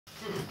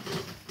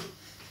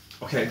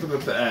Okay, I'm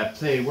going to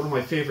play one of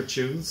my favourite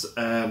tunes.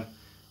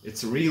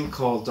 It's a reel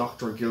called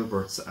Dr.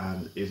 Gilbert's,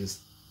 and it is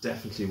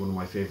definitely one of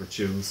my favourite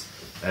tunes.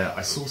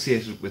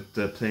 Associated with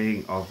the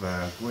playing of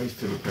a great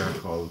fiddle player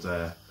called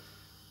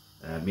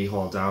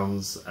Micheál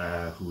Downs,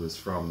 who was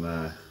from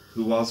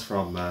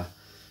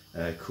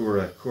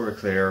Cura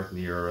Clare,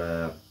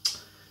 near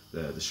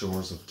the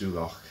shores of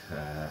Dúlach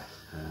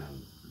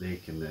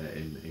Lake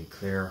in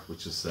Clare,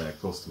 which is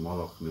close to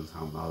Mullagh,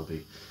 Milltown,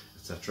 Malby,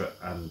 etc.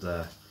 And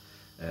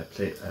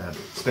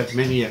spent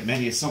many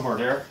a summer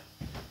there.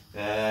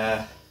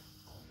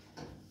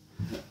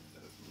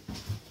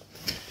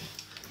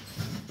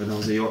 When I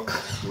was a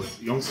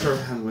youngster,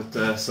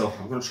 and so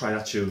I'm going to try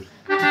that tune.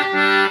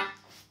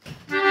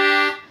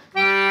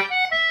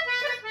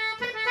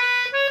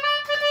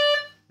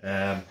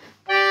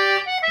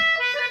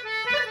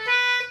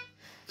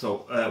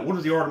 One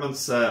of the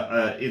ornaments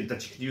that you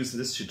can use in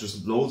this tune,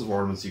 there's loads of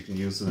ornaments you can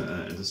use in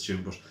this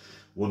tune, but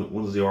one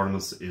of the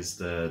ornaments is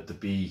the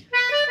B.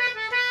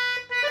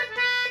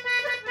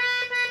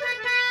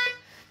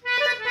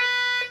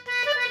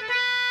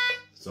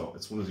 So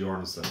it's one of the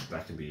ornaments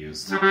that can be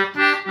used.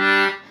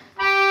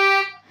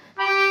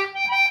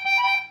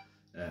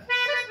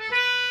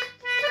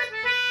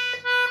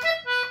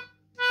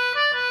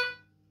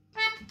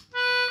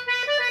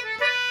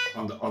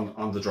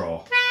 On the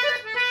draw.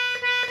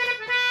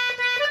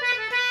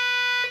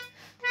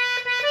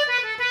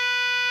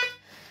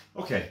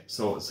 Okay,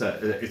 so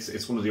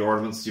it's one of the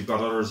ornaments. You've got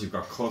others. You've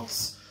got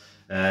cuts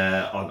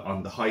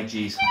on the high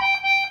G,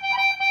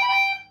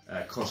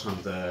 cut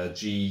on the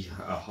G,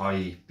 a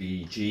high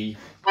B G.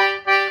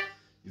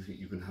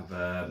 You can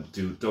have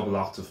do double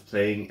octave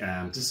playing.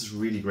 This is a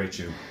really great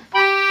tune.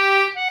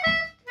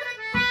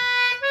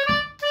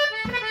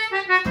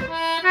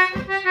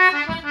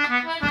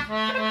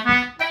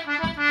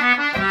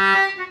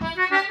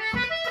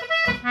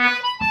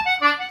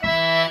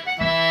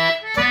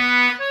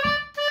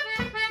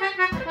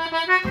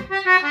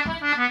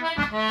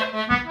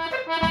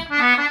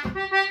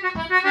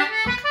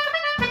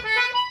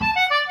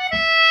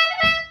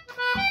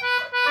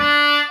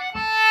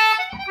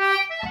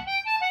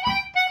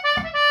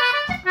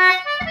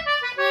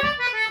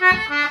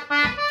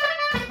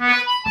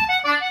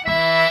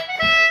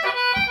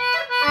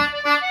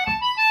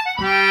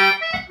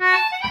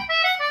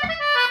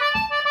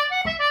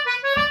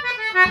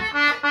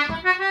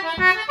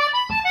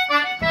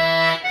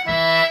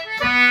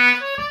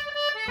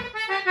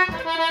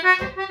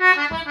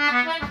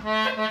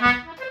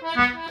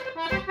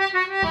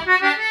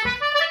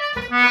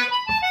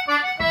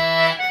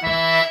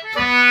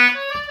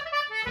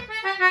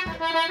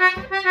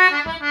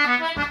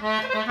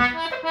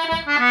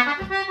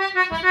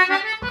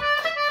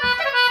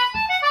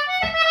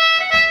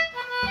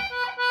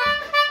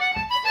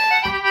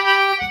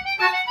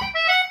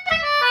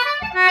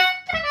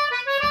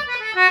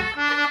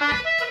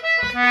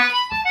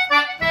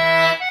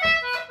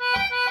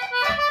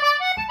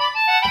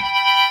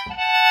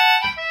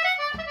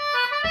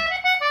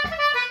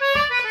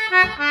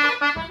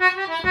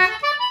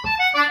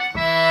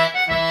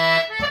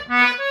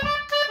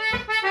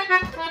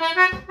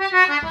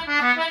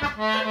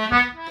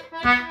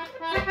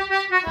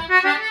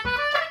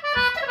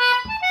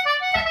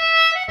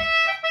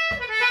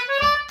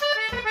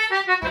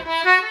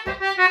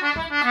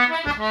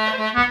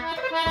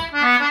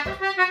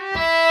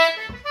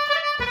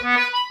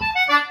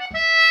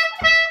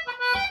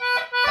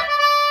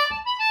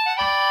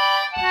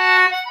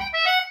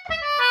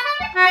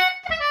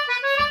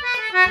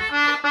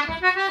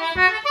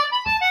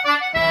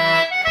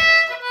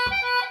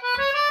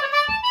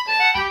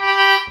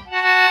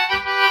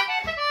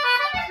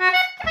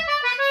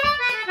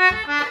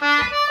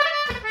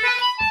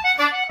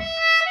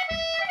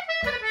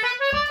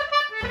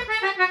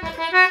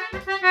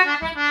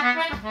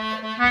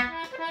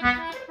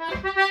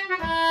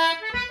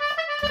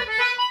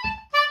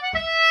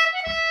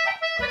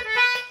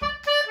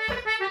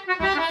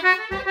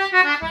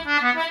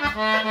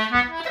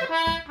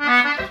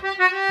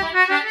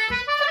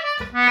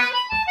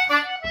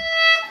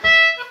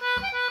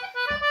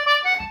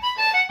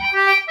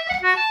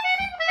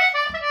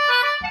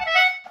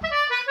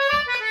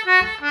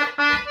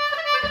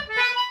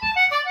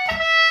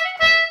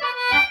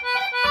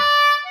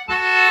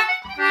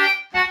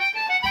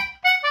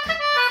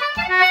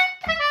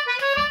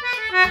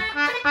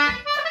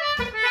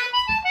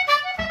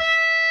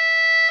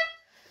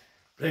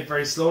 Play it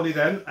very slowly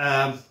then.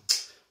 I'm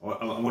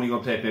only going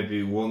to play it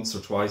maybe once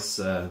or twice,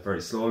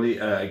 very slowly.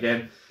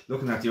 Again,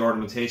 looking at the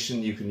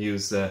ornamentation, you can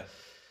use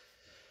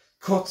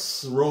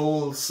cuts,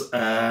 rolls,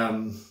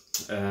 and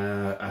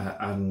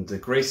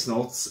grace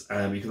notes.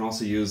 You can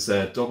also use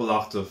double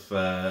octave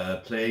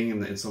playing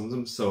in some of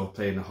them, so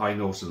playing a high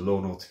note and a low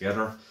note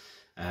together.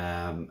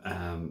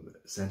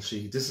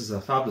 Essentially, this is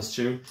a fabulous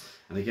tune,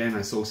 and again, I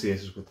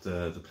associate it with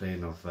the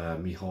playing of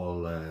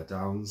Micheál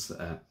Downs,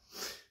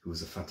 who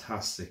was a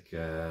fantastic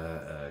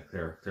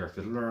Clare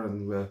fiddler,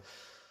 and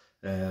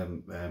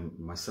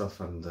myself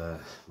and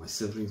my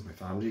siblings, my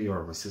family,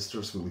 or my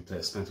sisters,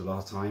 spent a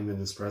lot of time in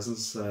his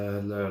presence,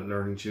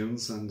 learning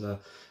tunes, and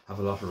have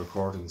a lot of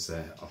recordings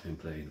of him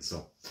playing.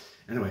 So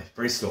anyway,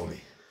 very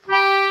slowly.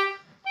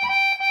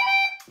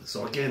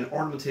 So again,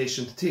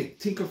 ornamentation.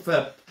 Think of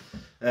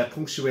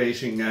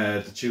punctuating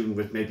the tune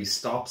with maybe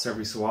stops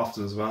every so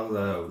often as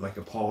well, like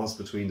a pause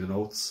between the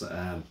notes.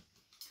 I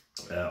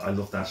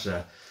love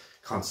that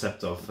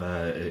concept of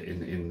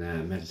in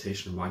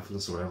meditation or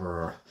mindfulness or whatever,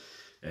 or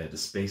the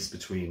space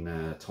between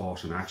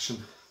thought and action.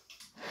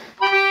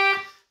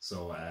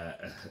 So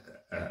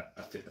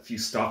a few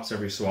stops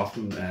every so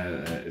often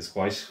is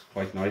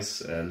quite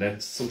nice.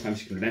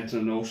 Sometimes you can lengthen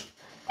a note,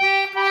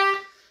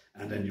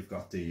 and then you've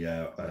got the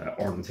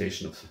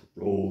ornamentation of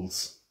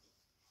rolls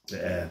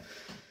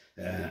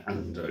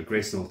and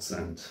grace notes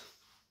and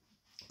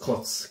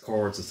cuts,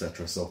 chords,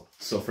 etc. So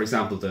for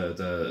example,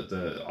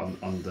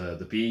 on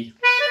the B.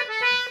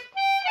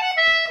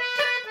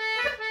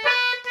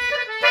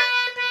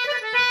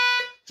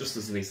 Just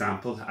as an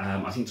example,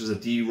 I think there's a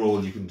D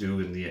roll you can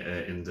do in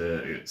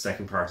the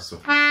second part as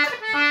well.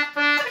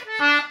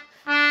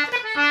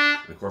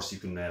 And of course, you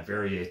can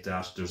variate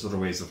that. There's other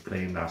ways of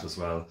playing that as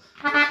well.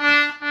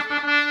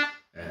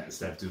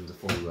 Instead of doing the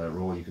full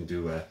roll, you can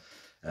do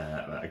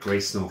a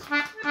grace note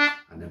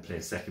and then play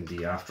a second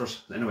D after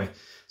it. Anyway,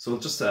 so we'll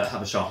just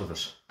have a shot of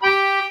it.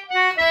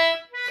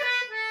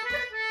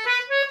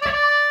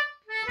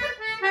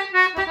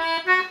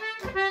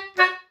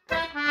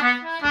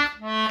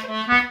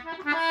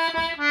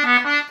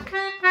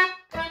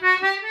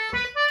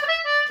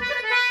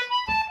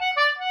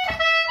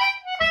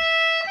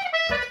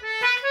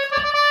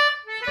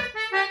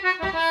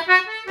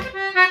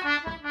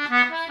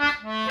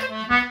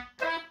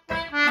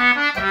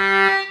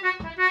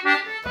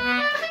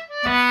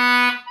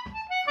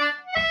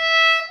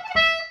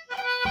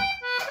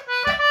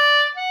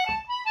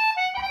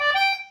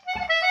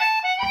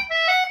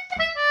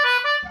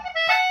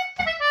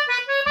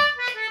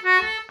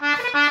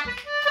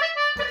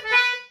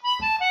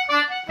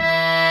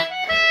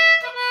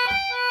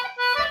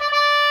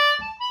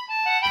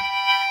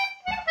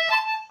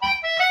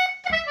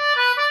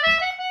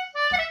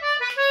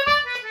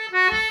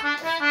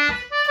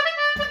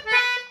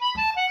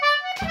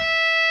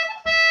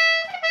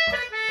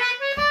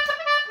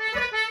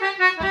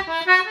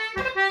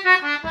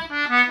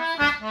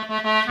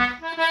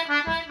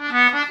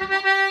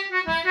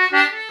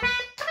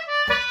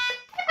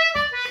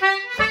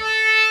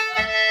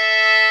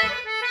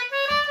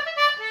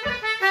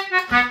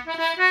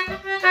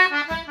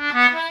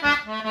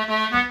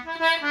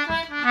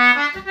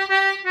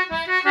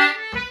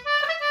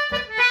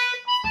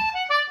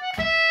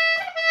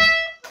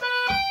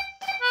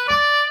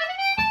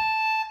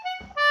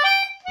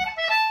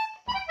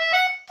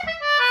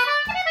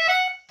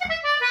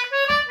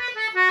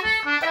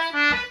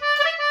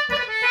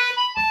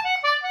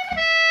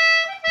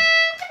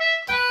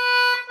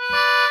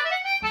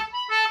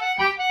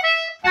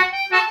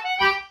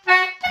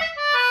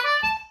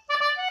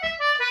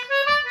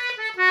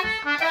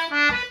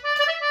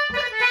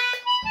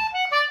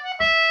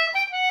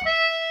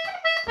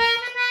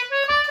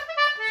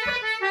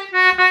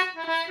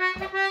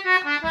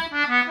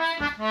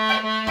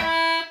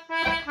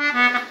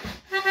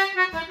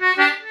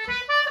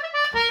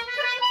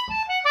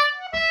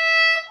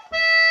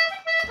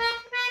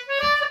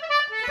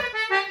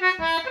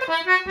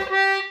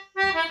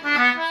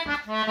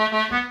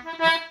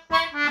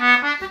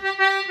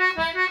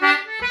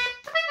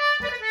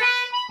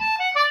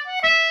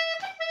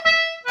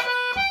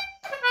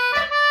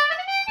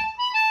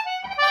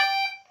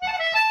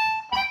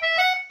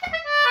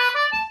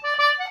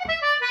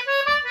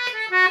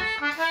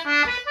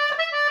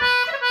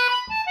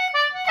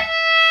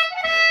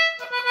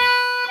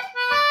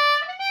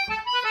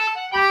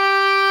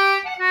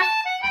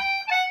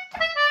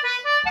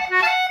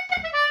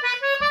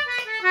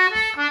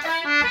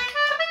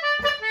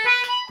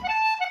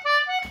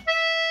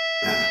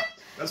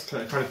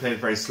 Kind of played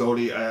very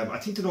slowly. I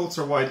think the notes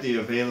are widely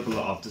available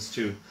of this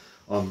tune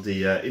on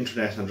the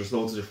internet, and there's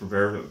loads of different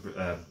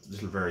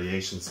little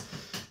variations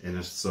in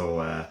it.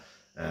 So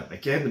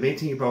again, the main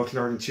thing about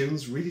learning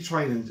tunes, really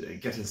try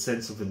and get a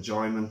sense of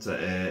enjoyment.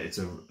 It's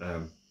a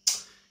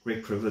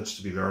great privilege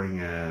to be learning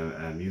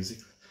music,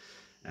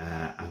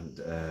 and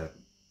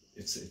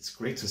it's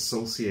great to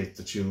associate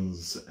the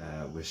tunes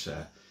with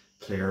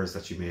players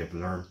that you may have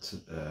learnt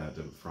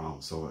them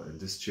from. So in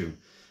this tune,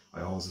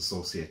 I always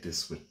associate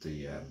this with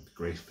the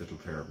great fiddle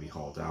player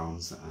Micheál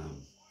Downes,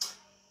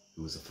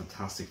 who was a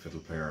fantastic fiddle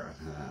player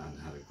and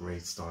had a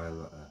great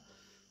style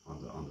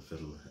on the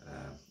fiddle,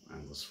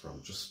 and was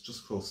from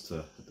just close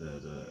to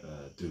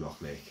the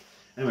Dúlach Lake.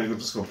 Anyway, we're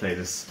just going to play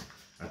this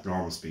at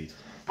normal speed.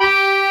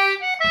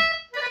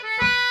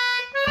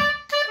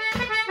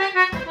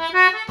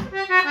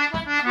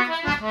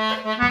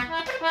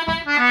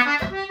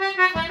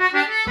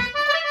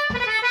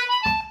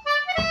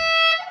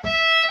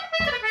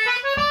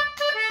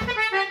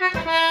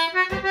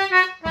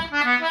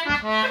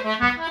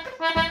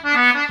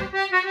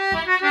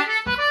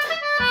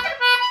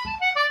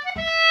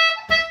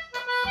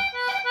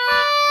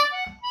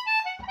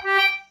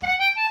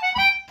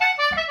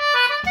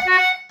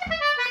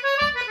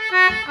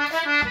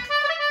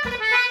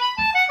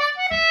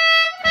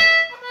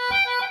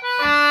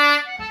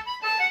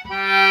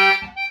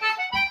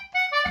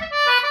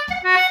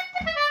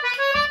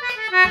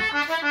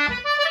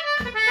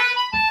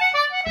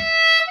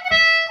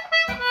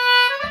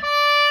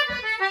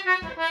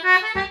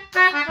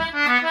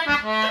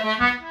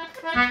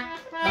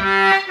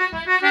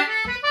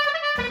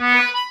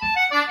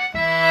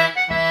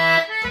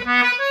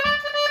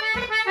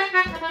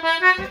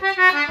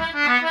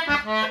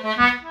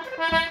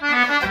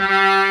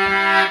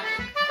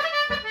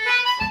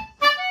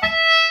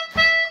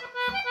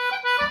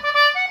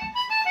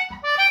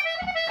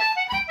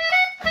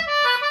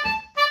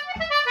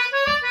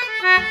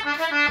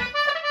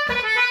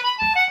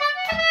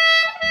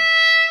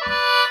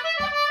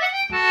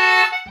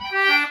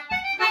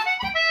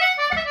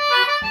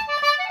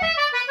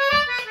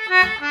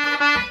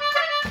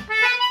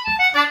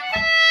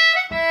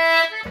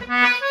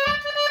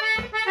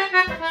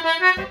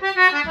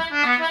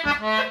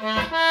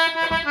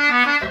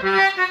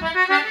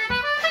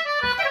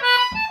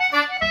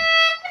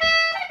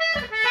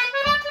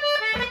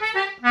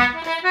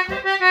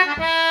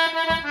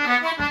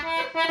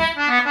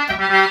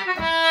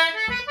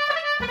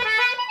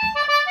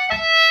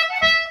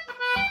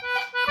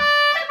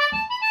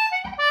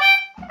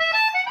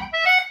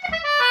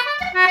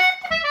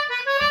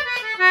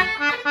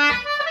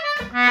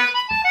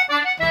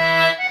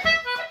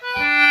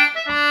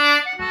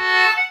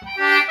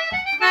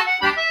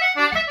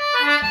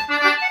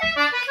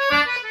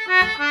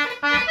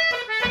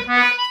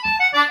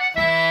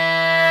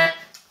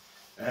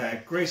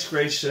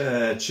 Great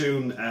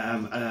tune,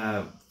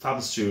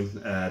 fabulous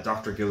tune,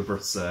 Dr.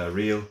 Gilbert's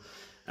Reel,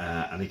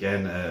 and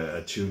again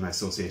a tune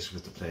associated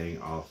with the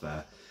playing of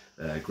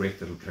a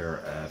great little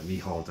player,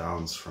 Micheál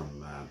Downs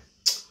from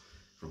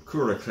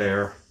Cura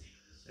Clare,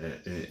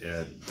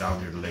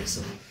 down near the lakes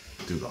of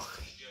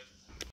Dúlach.